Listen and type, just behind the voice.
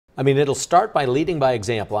I mean, it'll start by leading by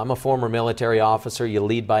example. I'm a former military officer. You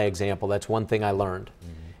lead by example. That's one thing I learned.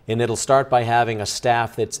 And it'll start by having a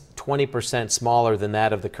staff that's 20% smaller than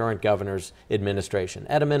that of the current governor's administration,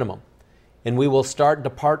 at a minimum. And we will start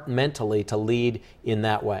departmentally to lead in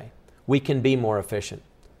that way. We can be more efficient.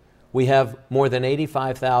 We have more than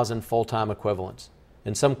 85,000 full-time equivalents.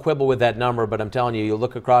 And some quibble with that number, but I'm telling you, you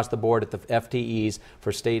look across the board at the FTEs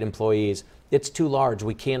for state employees, it's too large.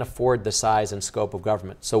 We can't afford the size and scope of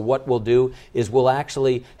government. So what we'll do is we'll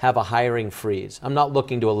actually have a hiring freeze. I'm not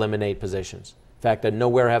looking to eliminate positions. In fact,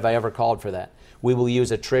 nowhere have I ever called for that. We will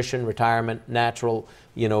use attrition, retirement, natural,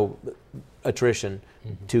 attrition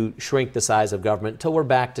to shrink the size of government until we're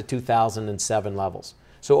back to 2007 levels.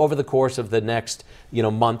 So over the course of the next,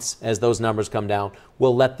 months, as those numbers come down,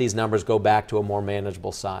 we'll let these numbers go back to a more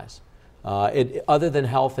manageable size. Other than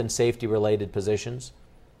health and safety related positions,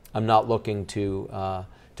 I'm not looking to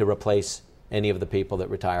replace any of the people that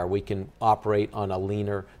retire. We can operate on a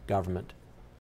leaner government.